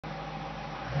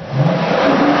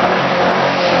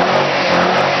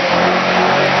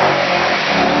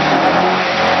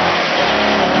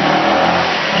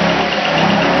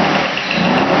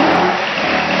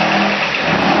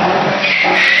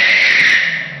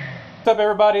What's up,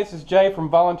 everybody? This is Jay from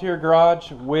Volunteer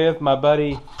Garage with my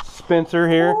buddy Spencer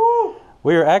here. Woo!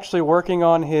 We are actually working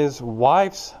on his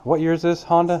wife's, what year is this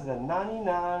Honda? This is a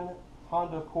 99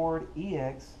 Honda Accord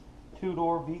EX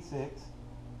 2-door V6.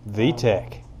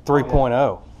 V-TEC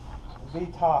 3.0.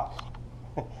 V-TEC.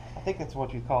 I think that's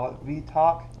what you call it,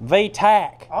 V-TEC.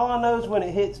 V-TEC. All I know is when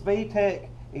it hits V-TEC,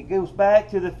 it goes back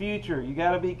to the future. You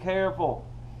got to be careful.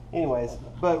 Anyways,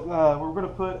 but we're going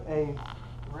to put a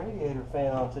radiator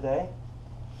fan on today.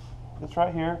 It's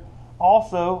right here.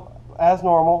 Also, as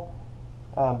normal,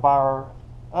 by our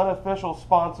unofficial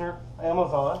sponsor,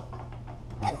 Amazon.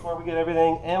 That's where we get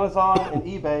everything. Amazon and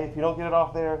eBay. If you don't get it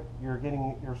off there, you're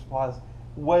getting your supplies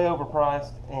way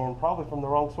overpriced and probably from the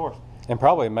wrong source. And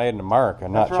probably made in America,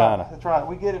 not China. That's right.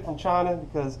 We get it from China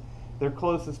because they're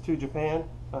closest to Japan.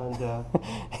 And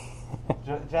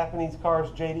Japanese cars,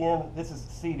 JDM. This is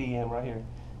CDM right here.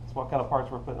 That's what kind of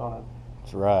parts we're putting on it.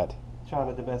 That's right.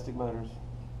 China domestic motors.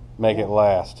 Make it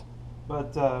last.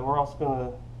 But we're also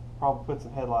going to probably put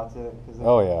some headlights in it.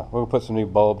 Oh yeah, we'll put some new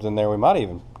bulbs in there. We might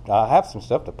even have some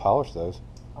stuff to polish those.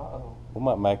 Uh-oh. We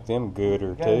might make them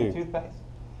gooder too. too. Toothpaste?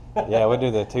 Yeah, we'll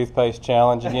do the toothpaste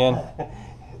challenge again.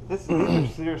 These are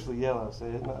seriously yellow, so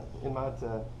it might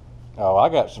oh, I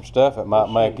got some stuff that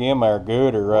might make them there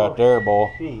gooder right there, boy.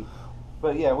 Sheet.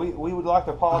 But yeah, we would like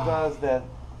to apologize that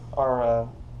our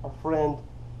friend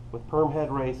with Permhead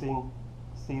Racing,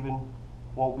 Steven,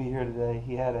 won't be here today.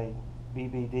 He had a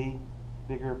BBD,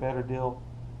 bigger, better deal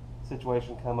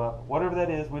situation come up. Whatever that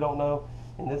is, we don't know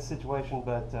in this situation,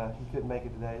 but he couldn't make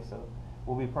it today, so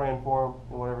we'll be praying for him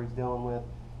and whatever he's dealing with.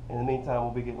 In the meantime,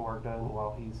 we'll be getting work done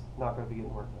while he's not going to be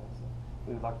getting work done. So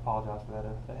we would like to apologize for that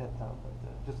ahead of time,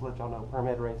 but just to let y'all know,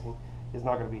 Permhead Racing is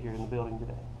not going to be here in the building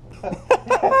today.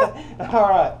 All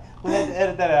right, we had to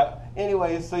edit that out.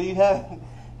 Anyways, so you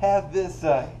have this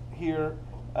here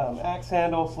axe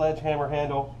handle, sledgehammer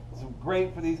handle. It's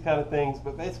great for these kind of things,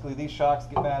 but basically these shocks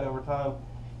get bad over time,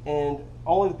 and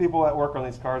only the people that work on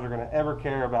these cars are going to ever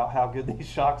care about how good these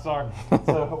shocks are.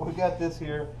 So we got this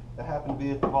here that happened to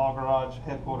be at the Vol Garage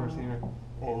headquarters here,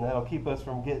 and that'll keep us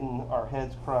from getting our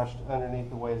heads crushed underneath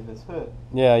the weight of this hood.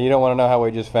 Yeah, you don't want to know how we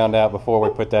just found out before we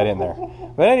put that in there.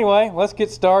 But anyway, let's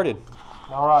get started.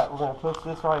 All right, we're going to push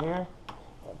this right here.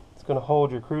 It's going to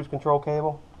hold your cruise control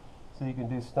cable so you can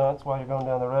do stunts while you're going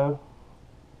down the road.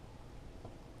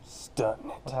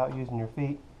 Stunting it. Without using your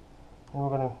feet. And we're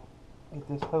going to get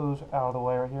this hose out of the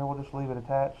way right here. We'll just leave it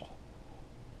attached.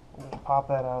 We'll just pop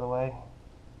that out of the way.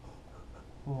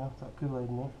 You know, it's that Kool-Aid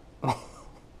in there.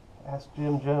 Ask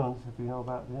Jim Jones if you know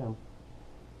about Jim.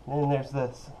 And then there's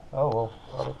this. Oh, well,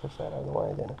 I'll push that out of the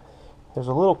way then. There's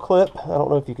a little clip. I don't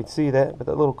know if you can see that, but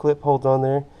that little clip holds on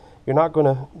there. You're not going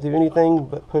to do anything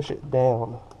but push it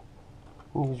down.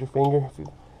 You use your finger if you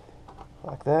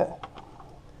like that.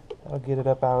 That'll get it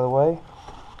up out of the way.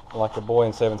 Like a boy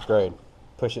in 7th grade.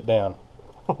 Push it down.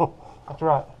 That's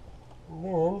right. And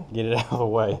then get it out of the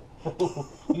way.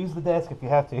 Use the desk if you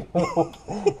have to.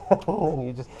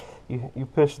 And then you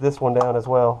push this one down as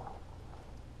well.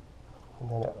 And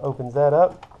then it opens that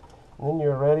up. And then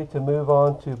you're ready to move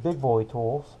on to big boy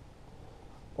tools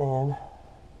or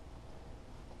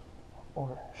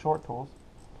short tools.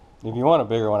 If you want a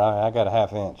bigger one, I got a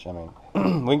 1/2 inch. I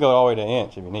mean, we can go all the way to 1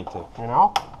 inch if you need to. You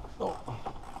know?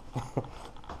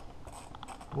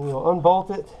 We'll unbolt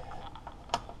it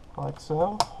like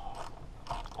so.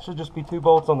 Should just be 2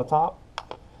 bolts on the top.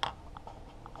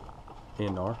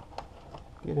 In there.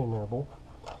 Get in there, boy.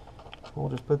 We'll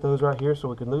just put those right here so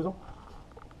we can lose them.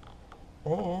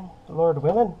 And, Lord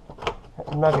willing,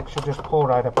 that nugget should just pull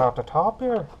right up out the top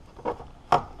here.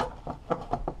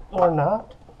 Or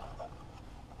not.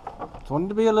 It's wanting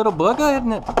to be a little bugger,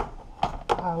 isn't it?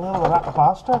 A little rat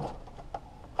bastard.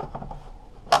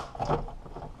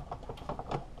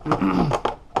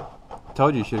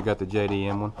 Told you should have got the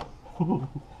JDM one.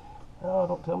 Oh,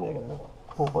 don't tell me I gotta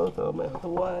pull both of them out of the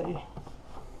way.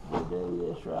 We'll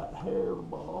do this right here,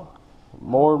 ball.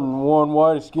 More than one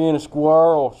way to skin a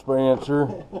squirrel, Spencer.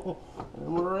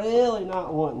 I'm really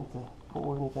not wanting to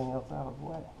pull anything else out of the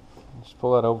way. Just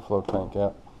pull that overflow tank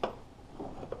out.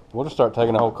 We'll just start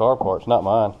taking the whole car apart. It's not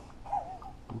mine.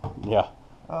 Yeah.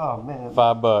 Oh man.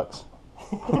 $5.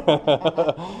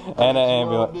 And an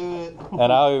ambulance.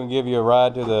 And I'll even give you a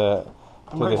ride to the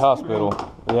hospital.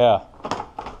 Yeah.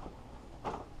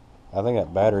 I think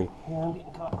that battery. Yeah, I'm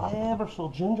getting caught ever so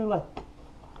gingerly.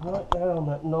 Right there on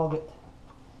that nugget.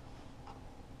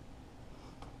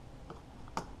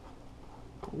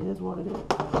 It is what it is.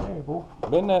 There, boy.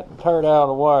 Bend that turd out of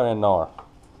the way in there.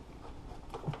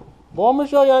 Boy, I'm going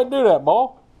to show you how to do that,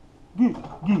 boy. Get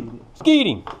it. Skeet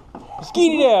him.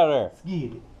 Skeet it out of there.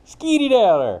 Skeet it. Skeet it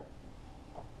out of there.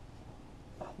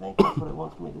 think that's what it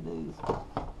wants me to do.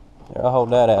 Here, I'll hold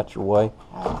that out your way.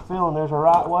 I have a feeling there's a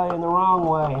right way and the wrong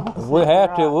way. If we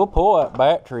have to, we'll pull that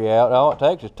battery out. All it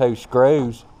takes is 2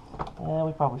 screws. Yeah,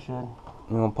 we probably should.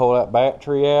 You want to pull that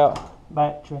battery out?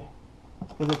 Battery.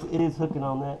 Because it is hooking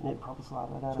on that, and it probably slide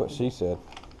right out. That's what she said.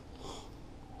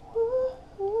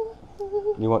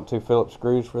 You want 2 Phillips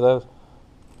screws for those?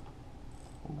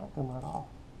 I'm not coming right off.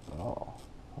 Oh.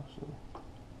 Let's see.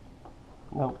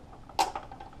 Nope.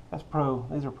 That's Pro.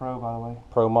 These are Pro, by the way.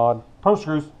 Pro mod? Pro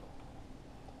screws.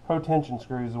 Pro tension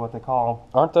screws is what they call them.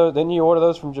 Aren't those? Didn't you order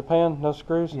those from Japan? Those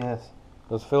screws? Yes.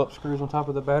 Those Phillips screws on top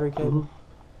of the battery cable?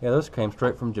 Mm-hmm. Yeah, those came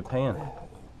straight from Japan.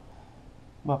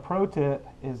 My pro tip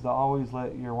is to always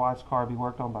let your wife's car be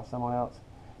worked on by someone else.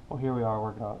 Well, here we are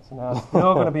working on it. So now it's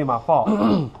still going to be my fault.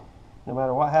 No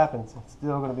matter what happens, it's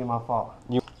still going to be my fault.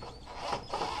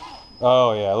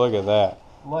 Oh yeah, look at that.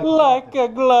 Like a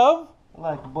glove.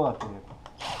 Like butter.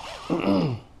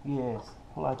 Yes,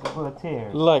 like a butter.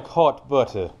 Like hot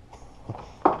butter.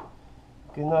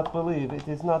 Cannot believe it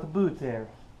is not butter.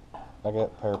 I got a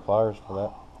pair of pliers for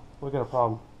that. We got a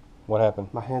problem. What happened?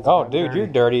 My hands Oh, are dude, dirty. you're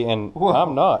dirty and Whoa.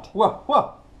 I'm not. Whoa,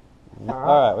 whoa.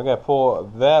 Alright, we got to pull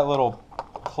that little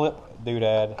clip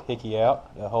doodad hickey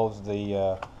out that holds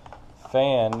the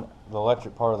fan, the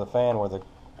electric part of the fan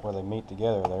where they meet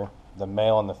together there. The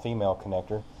male and the female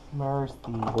connector. Mercy.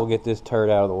 We'll get this turd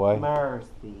out of the way.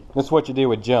 Mercy. That's what you do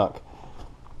with junk.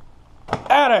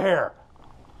 Out of here!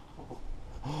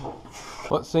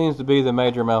 What seems to be the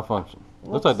major malfunction?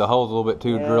 Looks like the hole's a little bit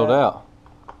too drilled out.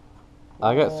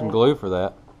 I got some glue for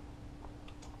that.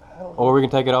 Or we can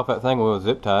take it off that thing and we'll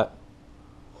zip tie it.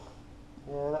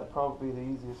 Yeah, that'd probably be the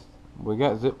easiest. We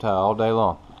got zip tie all day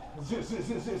long.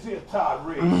 Zip tie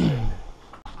racing.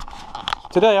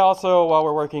 Today also, while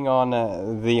we're working on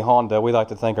the Honda, we like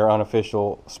to thank our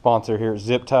unofficial sponsor here,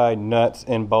 Zip Tie Nuts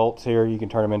and Bolts here. You can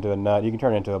turn them into a nut, you can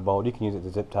turn it into a bolt, you can use it to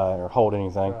zip tie or hold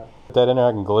anything. Right. Put that in there,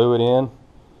 I can glue it in.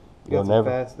 Got some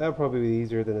fast. That would probably be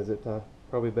easier than a zip tie.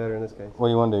 Probably better in this case. What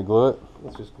do you want to do, glue it?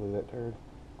 Let's just glue that turd.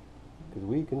 Because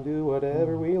we can do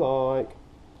whatever we like.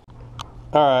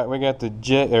 Alright, we got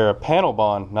the panel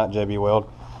bond, not JB Weld.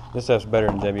 This stuff's better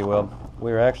than JB Weld.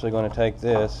 We're actually going to take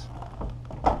this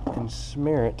and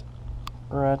smear it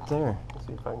right there. Let's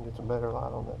see if I can get some better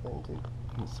light on that thing too.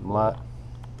 Get some light.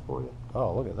 For you.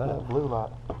 Oh, look at that. That blue light.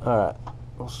 Alright,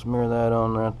 we'll smear that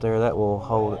on right there. That will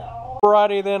hold it.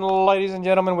 Alrighty then, ladies and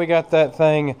gentlemen, we got that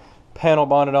thing panel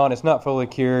bonded on. It's not fully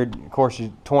cured. Of course,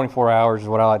 24 hours is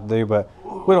what I like to do, but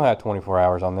we don't have 24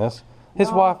 hours on this.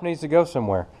 His wife needs to go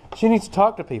somewhere. She needs to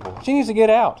talk to people. She needs to get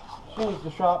out. She needs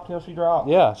to shop till she drops.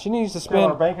 Yeah, she needs to Till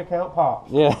spend... our bank account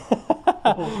pops. Yeah.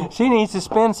 She needs to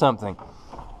spend something.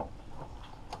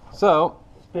 So,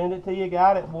 Spend it till you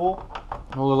got it, boy.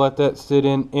 we'll let that sit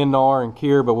in there and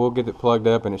cure, but we'll get it plugged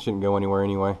up and it shouldn't go anywhere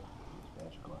anyway.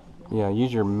 Yeah,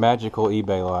 use your magical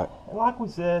eBay light. And like we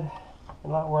said,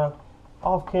 and like we're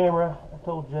off camera, I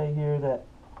told Jay here that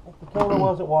if the camera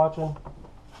wasn't watching,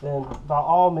 then by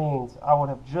all means, I would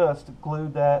have just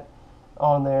glued that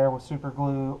on there with super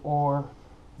glue or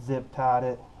zip tied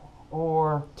it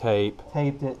or Tape.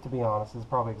 taped it. To be honest, is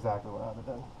probably exactly what I'd have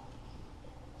done.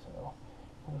 So,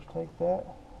 I'll just take that.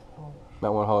 Might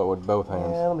want to hold it with both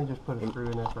hands. Yeah, let me just put a screw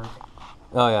in there first.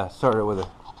 Oh yeah, start it with a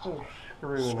Put a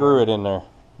screw in screw there. it in there.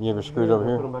 You ever screwed Yeah, over put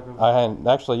here? 'em back over. I hadn't.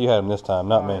 Actually, you had them this time,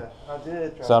 not me. Yeah, I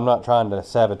did try So I'm not trying to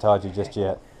sabotage you just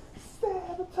yet.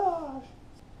 sabotage.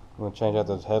 You want to change out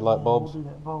those headlight bulbs? We'll do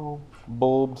that bulb.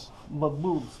 Bulbs. My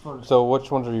boobs first. So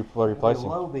which ones are you replacing? The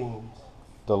low beams.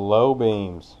 The low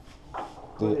beams.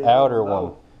 Put it The outer on the low.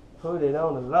 one. Put it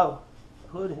on the low.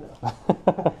 Put it on.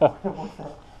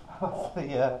 What's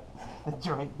that? What's the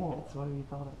Drake dance? What do you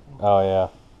call it? Oh yeah.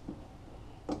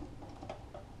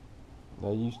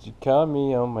 They used to call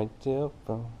me on my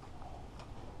telephone.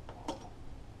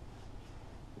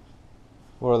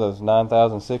 What are those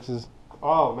 9006s?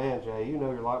 Oh man, Jay, you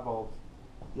know your light bulbs.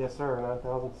 Yes, sir.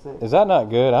 9006. Is that not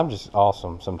good? I'm just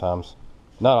awesome sometimes.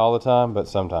 Not all the time, but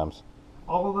sometimes.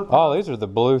 All of the time. Oh, these are the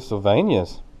blue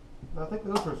Sylvanias. I think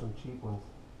those are some cheap ones.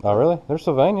 Oh, really? They're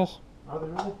Sylvanias. Are they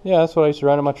really? Yeah, that's what I used to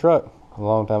run in my truck a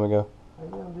long time ago.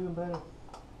 Maybe I'm doing better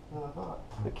than I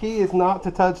thought. The key is not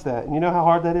to touch that. And you know how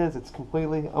hard that is? It's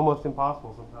completely, almost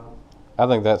impossible sometimes. I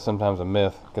think that's sometimes a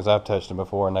myth because I've touched them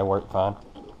before and they work fine.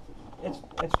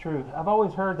 It's true. I've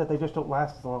always heard that they just don't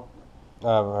last as long.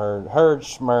 I've heard,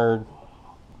 schmurred.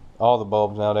 All the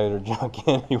bulbs nowadays are junk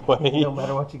anyway. No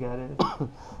matter what you got in it.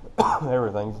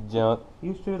 Everything's junk.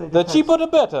 Used to, they just The had- cheaper the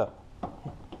better.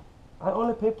 I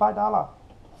only paid $5.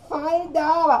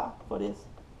 $5 for this.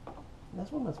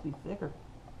 This one must be thicker.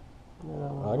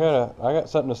 No. I got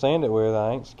something to sand it with.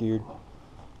 I ain't scared.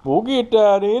 We'll get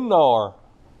that in there.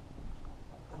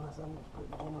 Unless I'm just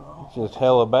putting it in wrong. It's just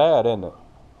hella bad, isn't it?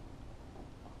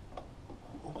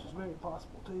 Which is very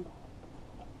possible too.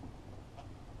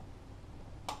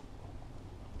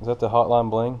 Is that the hotline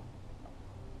bling?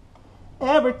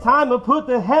 Every time I put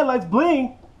the headlights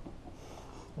bling,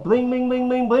 bling, bling, bling,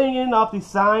 bling, blinging off these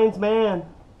signs, man.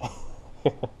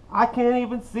 I can't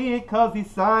even see it 'cause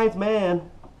these signs, man.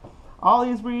 All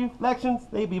these reflections,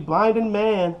 they be blinding,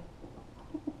 man.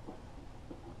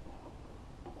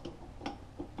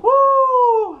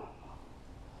 Woo!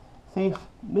 See,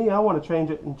 me, I want to change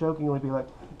it and jokingly be like,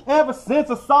 ever since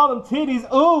I saw them titties,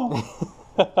 ooh.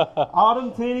 All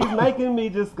them titties making me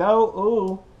just go,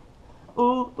 ooh.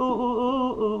 Ooh, ooh, ooh,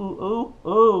 ooh, ooh, ooh,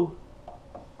 ooh.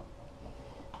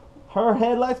 Her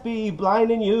headlights be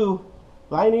blinding you.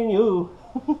 Blinding you.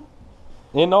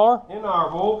 In there? In our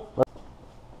bull.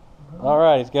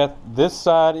 Alright, he's got this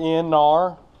side in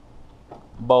there,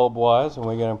 bulb wise, and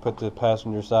we're going to put the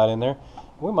passenger side in there.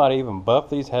 We might even buff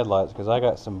these headlights because I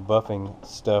got some buffing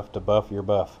stuff to buff your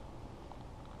buff.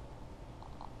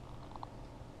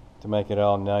 To make it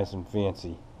all nice and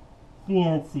fancy.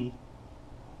 Fancy.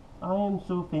 I am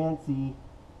so fancy.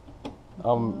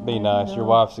 I'll be nice. Your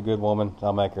wife's a good woman.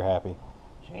 I'll make her happy.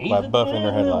 She's By a buffing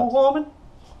her good little headlights. woman.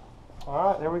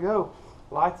 Alright, there we go.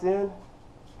 Lights in.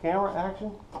 Camera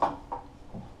action.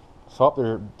 Swap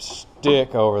their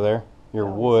stick over there. Your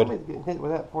wood. Somebody's getting hit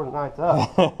with that before the night's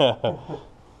up.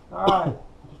 Alright,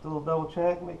 just a little double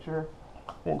check, make sure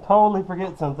didn't totally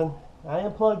forget something. I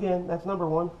am plugged in, that's number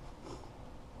one.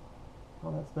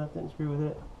 All that stuff didn't screw with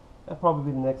it. That'll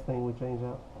probably be the next thing we change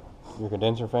out. Your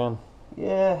condenser fan?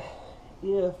 Yeah,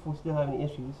 if we still have any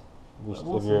issues.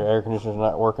 If your air conditioner's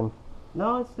not working?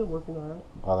 No, it's still working alright.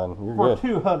 Well then, you're For good.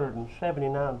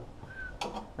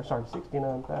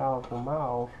 69,000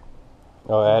 miles.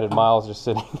 Oh, added miles just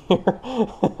sitting here.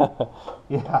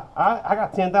 Yeah, I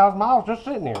got 10,000 miles just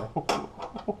sitting here.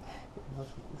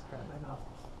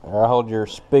 I'll hold your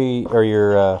speed or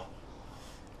your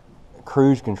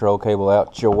cruise control cable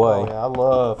out your way. Oh, yeah, I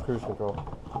love cruise control.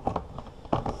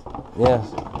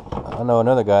 Yes, I know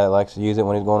another guy that likes to use it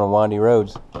when he's going on windy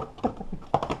roads.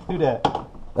 Do that.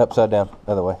 Upside down,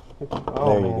 other way.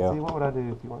 Oh, There you man. go. See, what would I do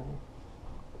if you want to?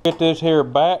 Get this here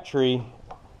battery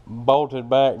bolted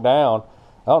back down.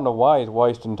 I don't know why he's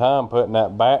wasting time putting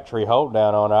that battery hold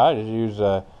down on it. I just use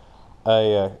a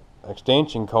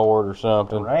extension cord or A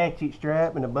something. ratchet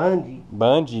strap and a bungee.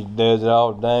 Bungee does it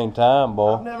all the dang time,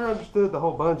 boy. I've never understood the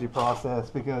whole bungee process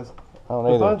because I don't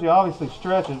the either. bungee obviously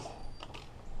stretches.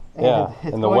 Yeah,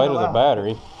 it's and the going weight to of the allow-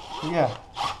 battery. Yeah.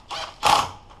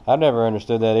 I've never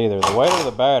understood that either. The weight of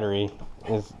the battery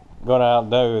is going to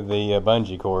outdo the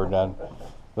bungee cord.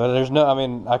 But there's no, I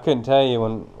mean, I couldn't tell you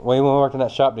when we worked in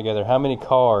that shop together how many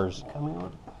cars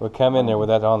would come in there with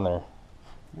that on there.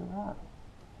 You're right.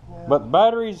 Yeah. But the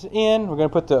battery's in. We're going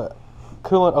to put the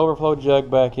coolant overflow jug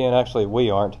back in. Actually, we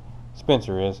aren't.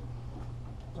 Spencer is.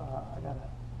 I gotta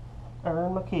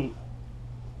earn my keep.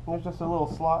 There's just a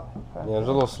little slot. Yeah, there's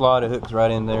a little slot that hooks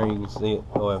right in there. You can see it.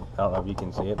 Oh, I don't know if you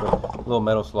can see it, but a little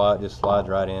metal slot just slides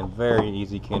right in. Very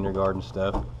easy kindergarten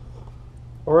stuff.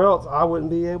 Or else I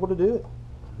wouldn't be able to do it.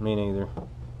 Me neither.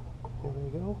 There we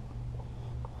go.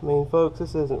 I mean, folks,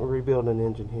 this isn't rebuilding an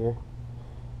engine here.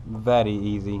 Very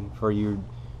easy for you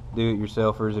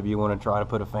do-it-yourselfers if you want to try to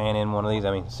put a fan in one of these.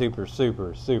 I mean, super,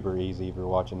 super, super easy if you're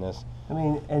watching this. I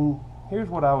mean, and here's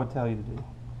what I would tell you to do.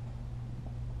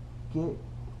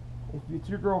 If it's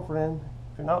your girlfriend,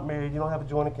 if you're not married, you don't have a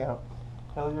joint account,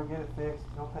 tell her you'll get it fixed,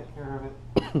 you'll take care of it.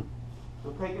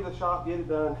 You'll take it to the shop, get it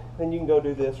done, then you can go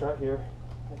do this right here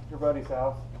at your buddy's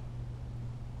house.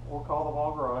 Or call the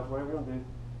Ball Garage, whatever you're going to do.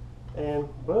 And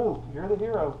boom, you're the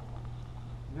hero.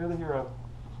 You're the hero.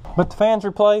 But the fan's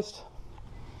replaced.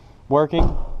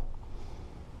 Working.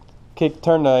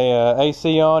 Turn the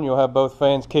AC on. You'll have both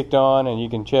fans kicked on, and you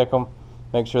can check them.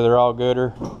 Make sure they're all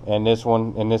gooder. And this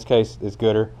one, in this case, is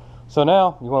gooder. So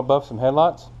now, you want to buff some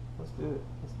headlights? Let's do it.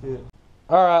 Let's do it.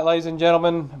 All right, ladies and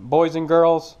gentlemen, boys and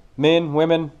girls, men,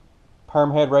 women,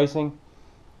 perm head racing.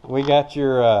 We got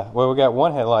your, well, we got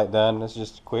one headlight done. This is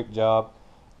just a quick job.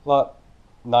 A lot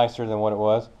nicer than what it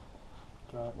was.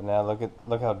 Right. But now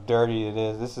look how dirty it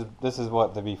is. This is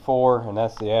what the before, and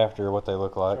that's the after, what they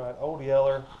look like. That's right. Old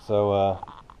Yeller. So,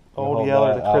 Old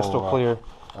Yeller to crystal clear.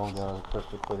 Old Yeller to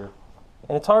crystal clear.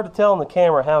 And it's hard to tell on the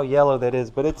camera how yellow that is,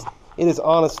 but it is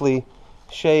honestly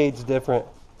shades different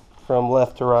from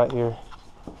left to right here.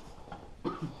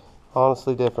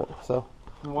 Honestly different. So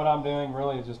And what I'm doing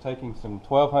really is just taking some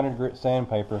 1200 grit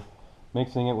sandpaper,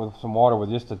 mixing it with some water with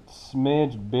just a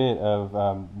smidge bit of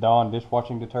Dawn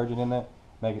dishwashing detergent in that,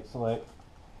 make it slick,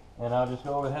 And I'll just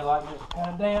go over the headlight, just kind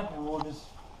of damp, and we'll just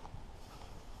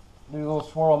do little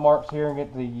swirl marks here and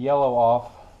get the yellow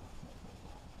off.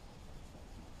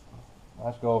 I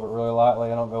just go over it really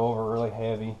lightly. I don't go over it really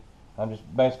heavy. I'm just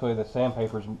basically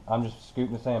I'm just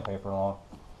scooting the sandpaper along.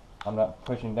 I'm not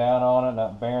pushing down on it,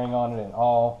 not bearing on it at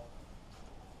all.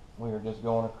 We are just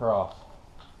going across.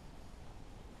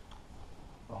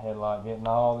 The headlight getting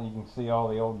you can see all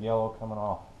the old yellow coming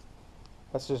off.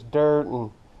 That's just dirt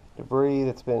and debris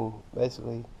that's been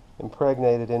basically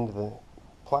impregnated into the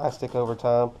plastic over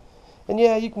time. And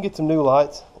yeah, you can get some new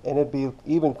lights and it'd be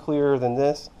even clearer than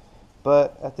this.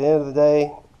 But at the end of the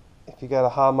day, if you got a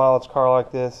high mileage car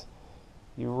like this,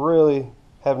 you really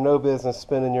have no business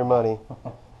spending your money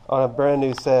on a brand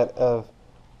new set of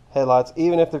headlights,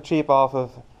 even if they're cheap off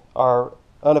of our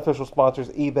unofficial sponsors,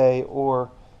 eBay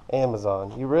or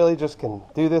Amazon. You really just can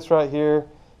do this right here,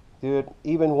 do it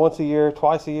even once a year,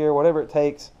 twice a year, whatever it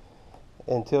takes,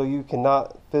 until you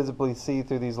cannot visibly see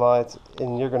through these lights,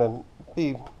 and you're going to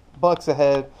be bucks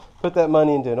ahead. Put that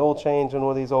money into an oil change on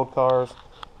one of these old cars.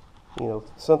 You know,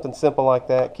 something simple like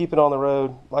that. Keep it on the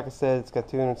road. Like I said, it's got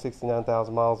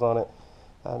 269,000 miles on it.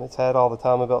 It's had all the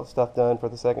timing belt stuff done for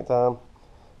the second time.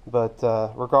 But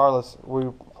regardless,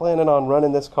 we're planning on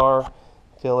running this car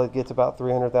till it gets about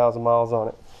 300,000 miles on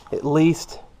it, at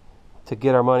least, to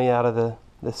get our money out of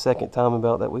the second timing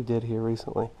belt that we did here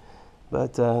recently.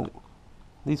 But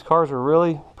these cars are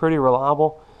really pretty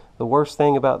reliable. The worst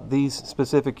thing about these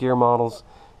specific year models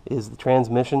is the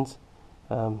transmissions.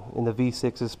 In the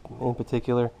V6s in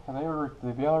particular. Have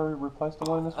you already replaced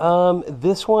the one in this one?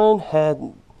 This one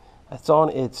it's on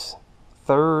its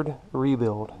third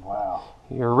rebuild. Wow.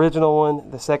 Your original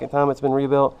one, the second time it's been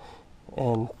rebuilt,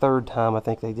 and third time I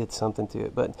think they did something to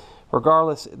it. But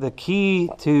regardless, the key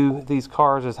to these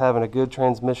cars is having a good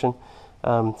transmission.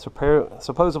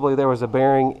 Supposedly there was a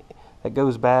bearing that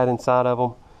goes bad inside of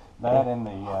them. That and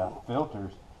the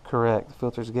filters. Correct.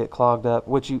 Filters get clogged up,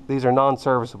 these are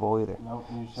non-serviceable either. Nope,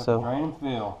 you just have to drain and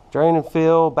fill. Drain and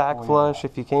fill, back flush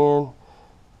if you can.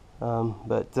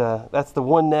 But that's the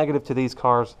one negative to these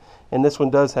cars. And this one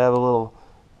does have a little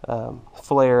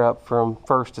flare up from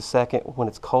first to second when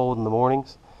it's cold in the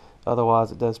mornings.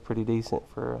 Otherwise, it does pretty decent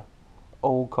for an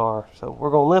old car. So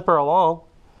we're going to limp her along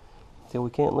until we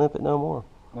can't limp it no more.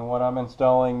 And what I'm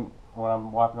installing when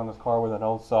I'm wiping on this car with an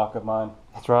old sock of mine.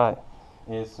 That's right.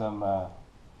 Is some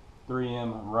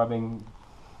 3M rubbing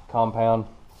compound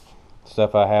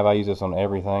stuff I have. I use this on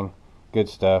everything. Good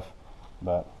stuff.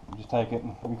 But just take it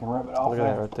and you can rub it off. Look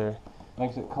at that right there.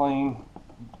 Makes it clean.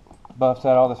 Buffs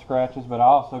out all the scratches. But I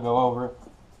also go over it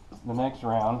the next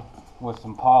round with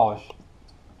some polish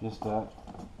just to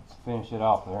finish it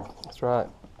off there. That's right.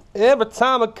 Every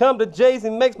time I come to Jay's,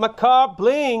 it makes my car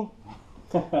bling.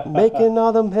 Making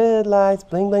all them headlights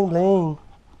bling, bling, bling.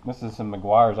 This is some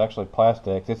McGuire's, actually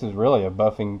Plastex. This is really a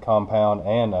buffing compound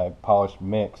and a polished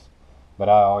mix, but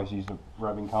I always use a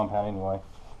rubbing compound anyway.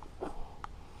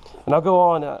 And I'll go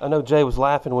on. I know Jay was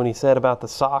laughing when he said about the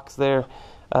socks there.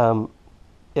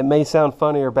 It may sound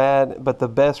funny or bad, but the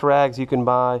best rags you can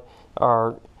buy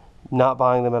are not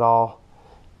buying them at all.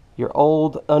 Your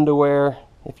old underwear,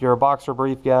 if you're a boxer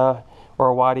brief guy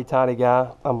or a whitey-tighty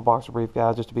guy. I'm a boxer brief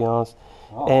guy, just to be honest.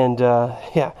 Oh. And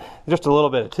yeah, just a little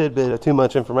bit, a tidbit of too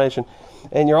much information.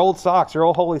 And your old socks, your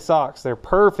old holy socks, they're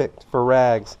perfect for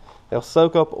rags. They'll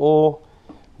soak up oil.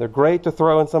 They're great to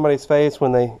throw in somebody's face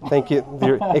when they think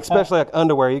you're especially like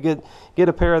underwear. You get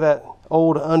a pair of that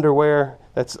old underwear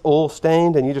that's oil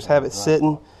stained, and you just have it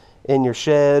sitting in your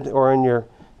shed or in your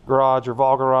garage or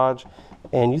Vol garage,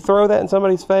 and you throw that in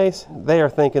somebody's face, they are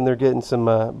thinking they're getting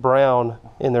some brown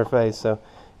in their face. So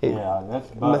yeah, that's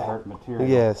butt hurt material.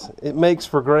 Yes, it makes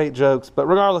for great jokes, but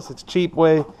regardless, it's a cheap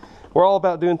way. We're all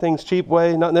about doing things cheap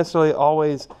way, not necessarily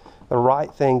always the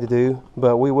right thing to do,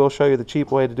 but we will show you the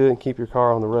cheap way to do it and keep your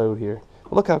car on the road here.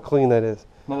 Look how clean that is.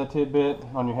 Another tidbit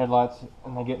on your headlights,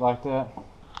 and they get like that.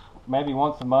 Maybe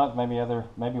once a month, maybe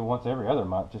once every other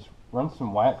month. Just run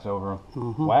some wax over them.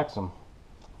 Mm-hmm. Wax them.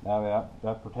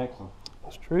 That protects them.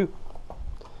 That's true.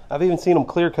 I've even seen them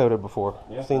clear coated before.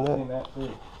 Yes, seen I've seen that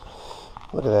too.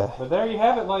 Look at that. But there you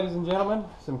have it, ladies and gentlemen.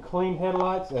 Some clean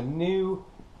headlights, a new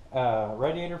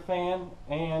radiator fan,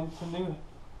 and some new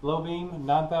low beam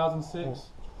 9006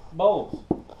 bulbs.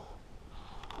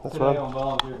 That's today right. On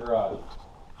Volunteer Garage.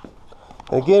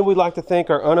 And again, we'd like to thank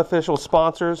our unofficial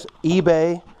sponsors,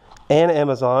 eBay and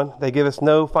Amazon. They give us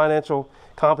no financial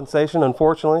compensation,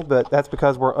 unfortunately, but that's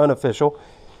because we're unofficial.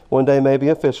 One day, maybe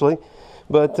officially.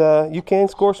 But you can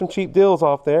score some cheap deals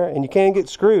off there, and you can get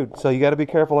screwed. So you got to be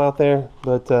careful out there.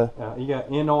 But you got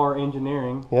NR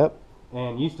Engineering. Yep.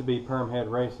 and used to be Perm Head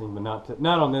Racing, but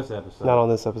not on this episode. Not on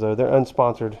this episode. They're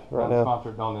unsponsored right now.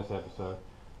 Unsponsored on this episode.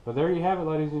 But there you have it,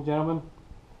 ladies and gentlemen.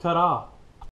 Ta-da!